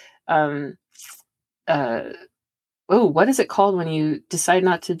 And, what is it called when you decide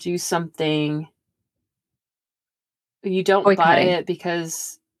not to do something? You don't buy it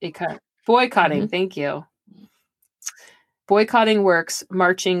because it boycotting. Thank you. Boycotting works,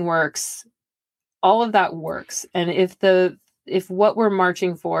 marching works, all of that works. And if what we're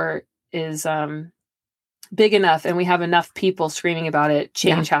marching for is big enough and we have enough people screaming about it,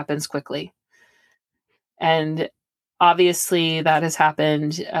 change happens quickly. And obviously that has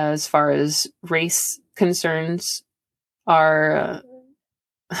happened as far as race concerns are.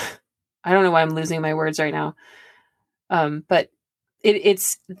 I don't know why I'm losing my words right now. But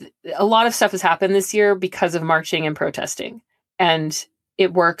it's a lot of stuff has happened this year because of marching and protesting, and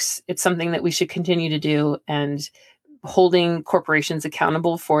it works. It's something that we should continue to do, and holding corporations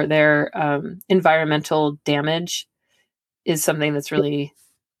accountable for their environmental damage is something that's really,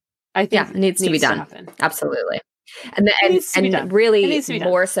 I think, needs to be done. Happen. Absolutely. And really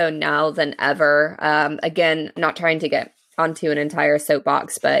more so now than ever. Again, not trying to get onto an entire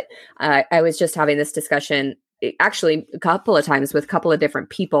soapbox, but I was just having this discussion actually a couple of times with a couple of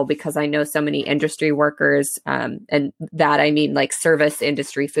different people, because I know so many industry workers, and that I mean like service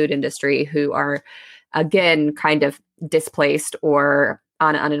industry, food industry, who are again kind of displaced or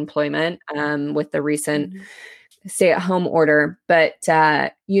on unemployment with the recent stay-at-home order. But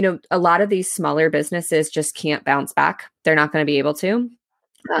a lot of these smaller businesses just can't bounce back. They're not going to be able to.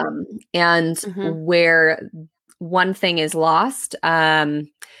 Where one thing is lost,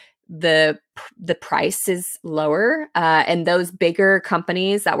 the price is lower, and those bigger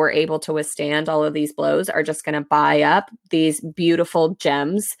companies that were able to withstand all of these blows are just going to buy up these beautiful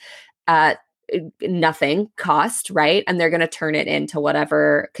gems at nothing cost, right? And they're going to turn it into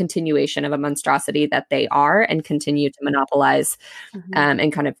whatever continuation of a monstrosity that they are, and continue to monopolize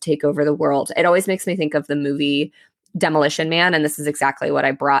and kind of take over the world. It always makes me think of the movie Demolition Man, and this is exactly what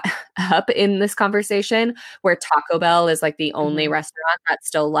I brought up in this conversation, where Taco Bell is like the only restaurant that's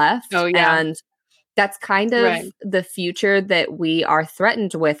still left. Oh yeah. And that's kind of the future that we are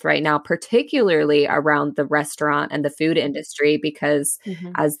threatened with right now, particularly around the restaurant and the food industry, because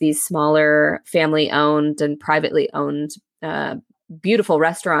as these smaller family owned and privately owned beautiful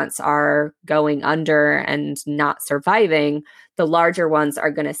restaurants are going under and not surviving, the larger ones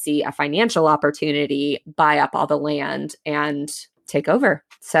are going to see a financial opportunity, buy up all the land and take over.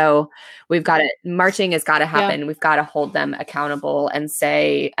 So we've got it. Marching has got to happen. We've got to hold them accountable and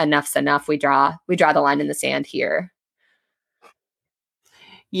say enough's enough. We draw the line in the sand here.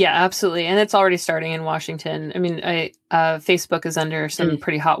 Yeah, absolutely. And it's already starting in Washington. I mean, Facebook is under some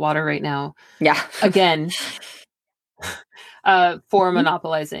pretty hot water right now. Yeah. Again, for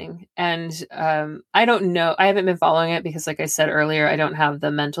monopolizing. And I don't know. I haven't been following it because, like I said earlier, I don't have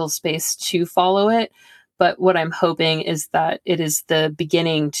the mental space to follow it. But what I'm hoping is that it is the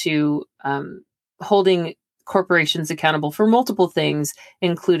beginning to holding corporations accountable for multiple things,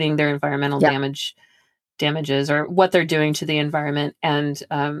 including their environmental damages, or what they're doing to the environment, and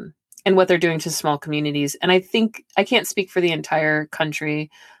what they're doing to small communities. And I think, I can't speak for the entire country,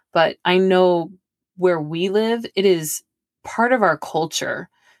 but I know where we live, it is part of our culture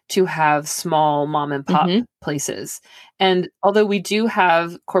to have small mom and pop places. And although we do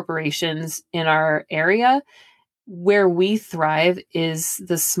have corporations in our area, where we thrive is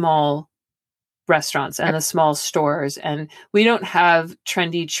the small restaurants and the small stores. And we don't have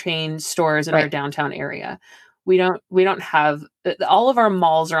trendy chain stores in our downtown area. We don't have, all of our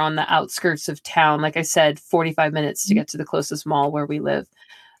malls are on the outskirts of town. Like I said, 45 minutes to get to the closest mall where we live.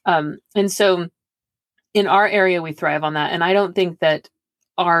 And so in our area, we thrive on that. And I don't think that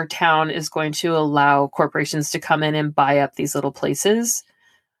our town is going to allow corporations to come in and buy up these little places.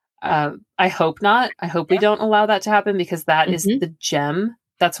 I hope not. I hope we don't allow that to happen, because that is the gem.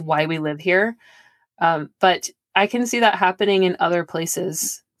 That's why we live here. But I can see that happening in other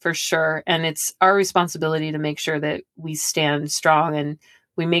places for sure. And it's our responsibility to make sure that we stand strong and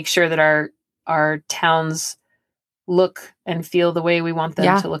we make sure that our towns look and feel the way we want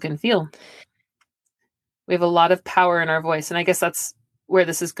them to look and feel. We have a lot of power in our voice. And I guess that's where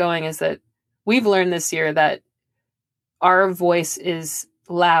this is going, is that we've learned this year that our voice is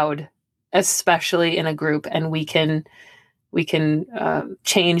loud, especially in a group, and we can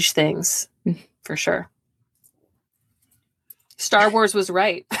change things for sure. Star Wars was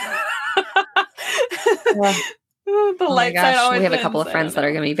right. The light side always we have wins. A couple of friends that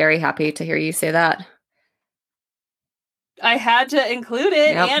are going to be very happy to hear you say that. I had to include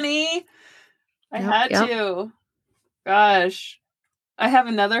it, Annie. I had to. Gosh. I have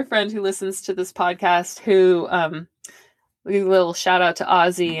another friend who listens to this podcast who, a little shout out to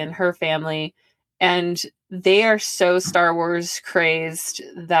Ozzy and her family. And they are so Star Wars crazed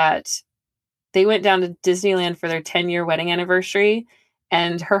that they went down to Disneyland for their 10-year wedding anniversary.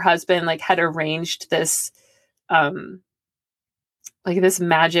 And her husband had arranged this, this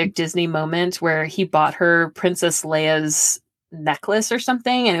magic Disney moment where he bought her Princess Leia's necklace or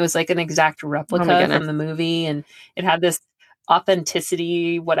something. And it was an exact replica from the movie. And it had this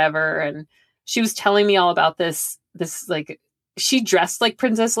authenticity, whatever. And she was telling me all about this, she dressed like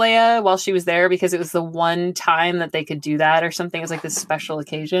Princess Leia while she was there because it was the one time that they could do that or something. It was this special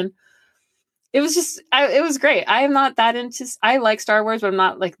occasion. It was just, it was great. I am not that into, I like Star Wars, but I'm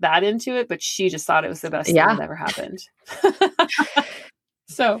not that into it, but she just thought it was the best thing that ever happened.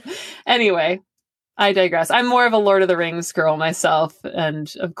 So anyway, I digress. I'm more of a Lord of the Rings girl myself.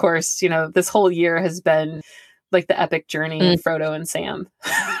 And of course, this whole year has been the epic journey of Frodo and Sam.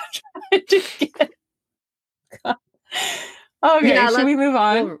 Okay, should we move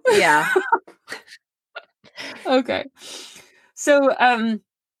on? Yeah. Okay. So I'm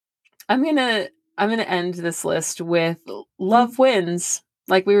gonna end this list with love wins.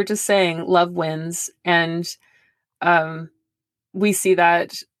 Like we were just saying, love wins. And we see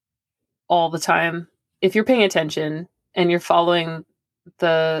that all the time. If you're paying attention and you're following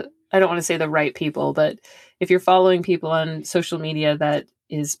I don't want to say the right people, but if you're following people on social media that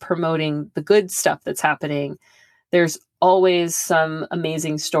is promoting the good stuff that's happening, there's always some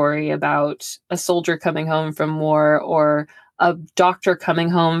amazing story about a soldier coming home from war, or a doctor coming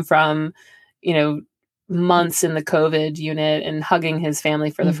home from, months in the COVID unit and hugging his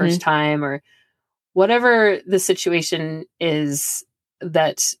family for the first time, or whatever the situation is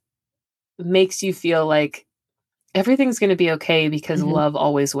that makes you feel like everything's going to be okay because love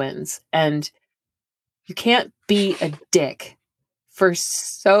always wins. And you can't be a dick for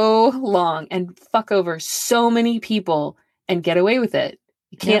so long and fuck over so many people and get away with it.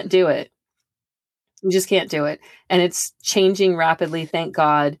 You can't do it. You just can't do it. And it's changing rapidly. Thank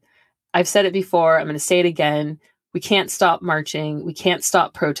God. I've said it before. I'm going to say it again. We can't stop marching. We can't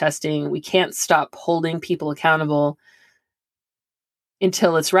stop protesting. We can't stop holding people accountable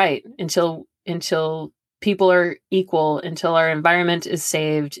until it's right, until people are equal, until our environment is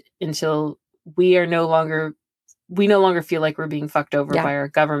saved, until we no longer feel like we're being fucked over by our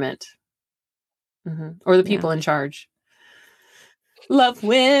government or the people in charge. Love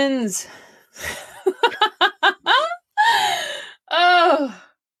wins. Oh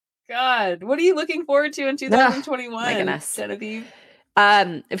God. What are you looking forward to in 2021? My goodness. Genevieve?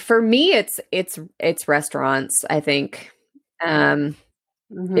 For me, it's restaurants, I think.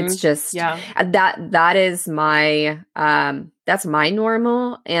 It's just that is my that's my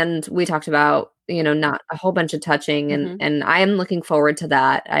normal. And we talked about, not a whole bunch of touching, and I am looking forward to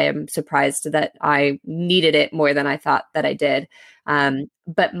that. I am surprised that I needed it more than I thought that I did.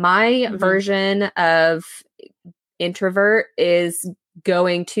 But my version of introvert is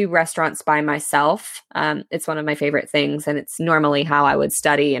going to restaurants by myself. It's one of my favorite things, and it's normally how I would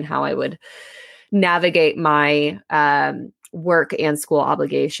study and how I would navigate my work and school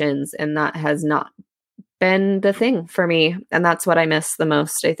obligations. And that has not been the thing for me. And that's what I miss the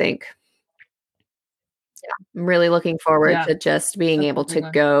most, I think. Yeah. I'm really looking forward to just being able to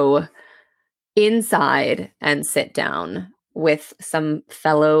go inside and sit down with some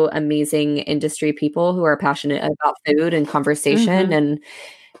fellow amazing industry people who are passionate about food and conversation and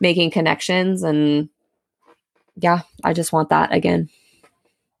making connections. And yeah, I just want that again.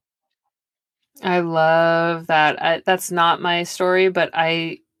 I love that. That's not my story, but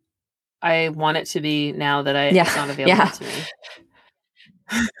I want it to be now that it's not available to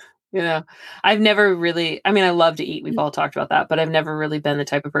me. You know, I've never really, I mean, I love to eat. We've all talked about that, but I've never really been the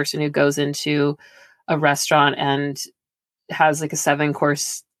type of person who goes into a restaurant and has like a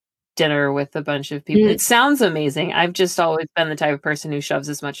 7-course dinner with a bunch of people. It sounds amazing. I've just always been the type of person who shoves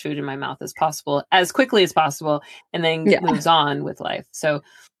as much food in my mouth as possible, as quickly as possible, and then moves on with life. So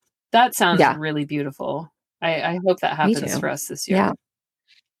that sounds really beautiful. I hope that happens for us this year. Yeah.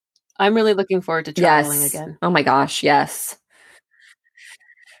 I'm really looking forward to traveling again. Oh my gosh, yes.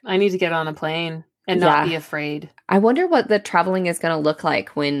 I need to get on a plane and not be afraid. I wonder what the traveling is going to look like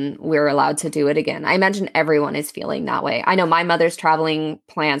when we're allowed to do it again. I imagine everyone is feeling that way. I know my mother's traveling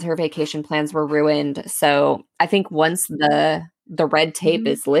plans, her vacation plans were ruined. So I think once the red tape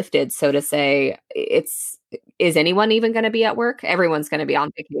is lifted, so to say, is anyone even going to be at work? Everyone's going to be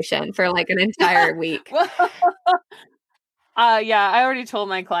on vacation for like an entire week. I already told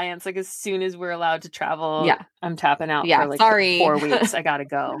my clients, like, as soon as we're allowed to travel, I'm tapping out for like 4 weeks. I gotta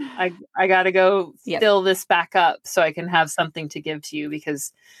go. I gotta go fill this back up so I can have something to give to you,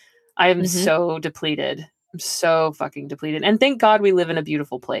 because I am so depleted. I'm so fucking depleted. And thank God we live in a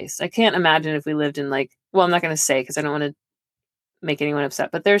beautiful place. I can't imagine if we lived in like, well, I'm not going to say because I don't want to make anyone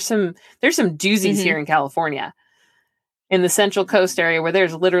upset, but there's some doozies here in California, in the Central Coast area, where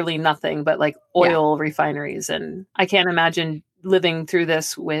there's literally nothing but like oil refineries. And I can't imagine living through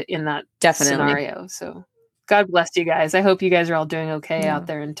this in that scenario. So God bless you guys. I hope you guys are all doing okay out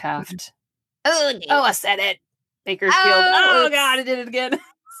there in Taft. Oh, I said it. Bakersfield. Oh God, I did it again.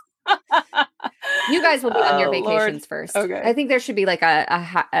 You guys will be on your vacations first. Okay. I think there should be like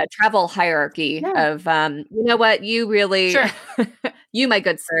a travel hierarchy of, you know what, you really, you, my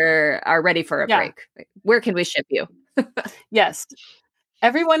good sir, are ready for a break. Where can we ship you? Yes.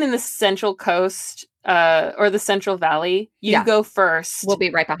 Everyone in the Central Coast or the Central Valley, you go first. We'll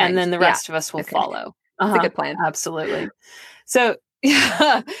be right behind. And then the rest of us will follow. That's a good plan. Absolutely. So,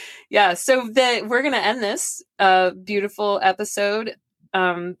 so we're going to end this beautiful episode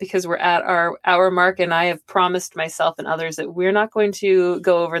because we're at our hour mark, and I have promised myself and others that we're not going to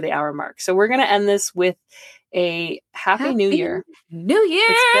go over the hour mark. So we're going to end this with a Happy New Year. New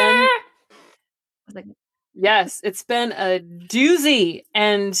Year! Yes, it's been a doozy,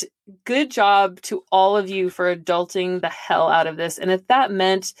 and good job to all of you for adulting the hell out of this. And if that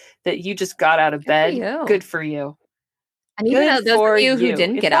meant that you just got out of bed, good for you. And even those of you who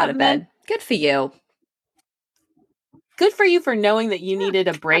didn't get out of bed, good for you. Good for you for knowing that you needed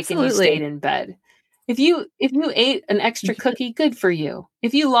a break and you stayed in bed. If you ate an extra cookie, good for you.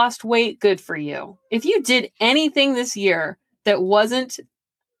 If you lost weight, good for you. If you did anything this year that wasn't,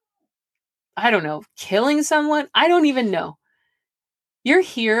 I don't know, killing someone, I don't even know. You're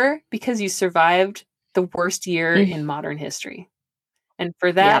here because you survived the worst year in modern history. And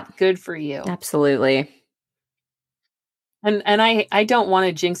for that, good for you. Absolutely. And I don't want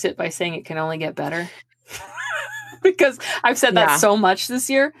to jinx it by saying it can only get better. Because I've said that so much this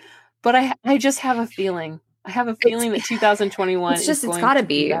year, but I just have a feeling. I have a feeling that 2021 it's got to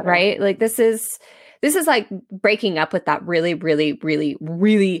be better. Right? Like this is like breaking up with that really, really, really,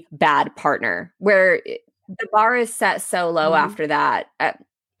 really bad partner where the bar is set so low after that.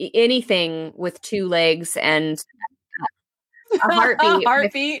 Anything with 2 legs and a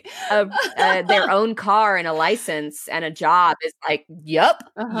heartbeat, their own car and a license and a job is like, yup,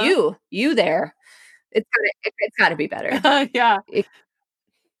 you there. It's got to be better. Yeah.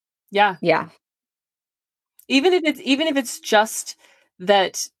 Even if it's just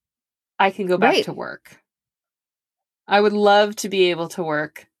that I can go back to work. I would love to be able to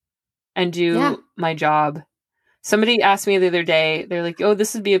work and do my job. Somebody asked me the other day, they're like, "Oh,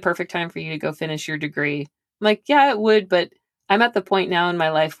 this would be a perfect time for you to go finish your degree." I'm like, "Yeah, it would, but I'm at the point now in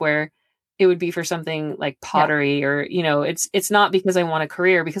my life where it would be for something like pottery or, you know, it's not because I want a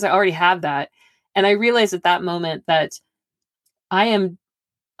career, because I already have that." And I realized at that moment that I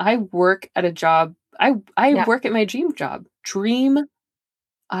work at a job. I work at my dream job.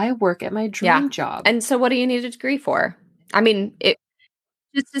 I work at my dream job. And so what do you need a degree for? I mean,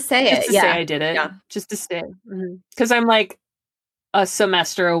 just to say just to say I did it. Yeah. Just to say. Because I'm like a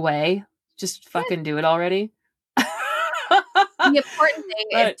semester away. Just fucking do it already. The important thing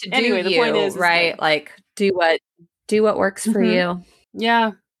is to do the point is right? Like, do what works for you.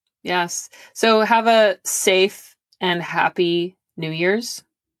 Yeah. Yes. So have a safe and happy New Year's.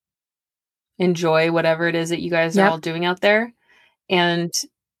 Enjoy whatever it is that you guys are all doing out there. And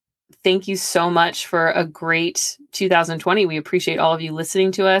thank you so much for a great 2020. We appreciate all of you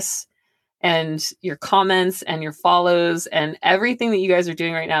listening to us and your comments and your follows and everything that you guys are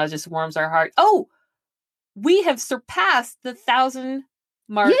doing right now just warms our heart. Oh, we have surpassed the 1,000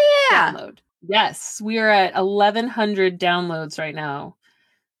 mark download. Yes, we are at 1,100 downloads right now,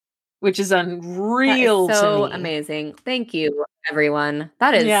 which is unreal. That is so to me. Amazing. Thank you, everyone.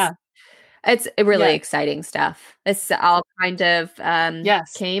 That is, it's really exciting stuff. This all kind of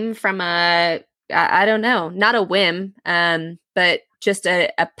came from I don't know, not a whim, but just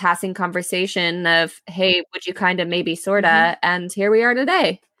a passing conversation of, hey, would you kind of maybe sorta, and here we are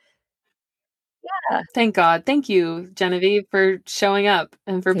today. Yeah. Thank God. Thank you, Genevieve, for showing up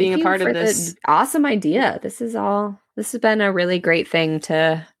and for being a part of this. Awesome idea. This has been a really great thing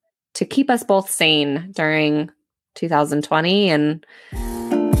to keep us both sane during 2020, and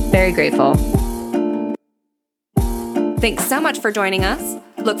very grateful. Thanks so much for joining us.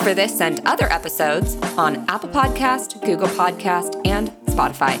 Look for this and other episodes on Apple Podcast, Google Podcast, and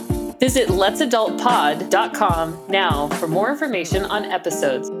Spotify. Visit let'sadultpod.com now for more information on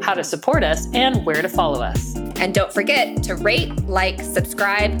episodes, how to support us, and where to follow us. And don't forget to rate, like,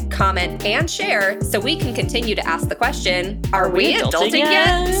 subscribe, comment, and share so we can continue to ask the question, are we adulting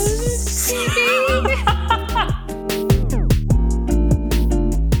yet?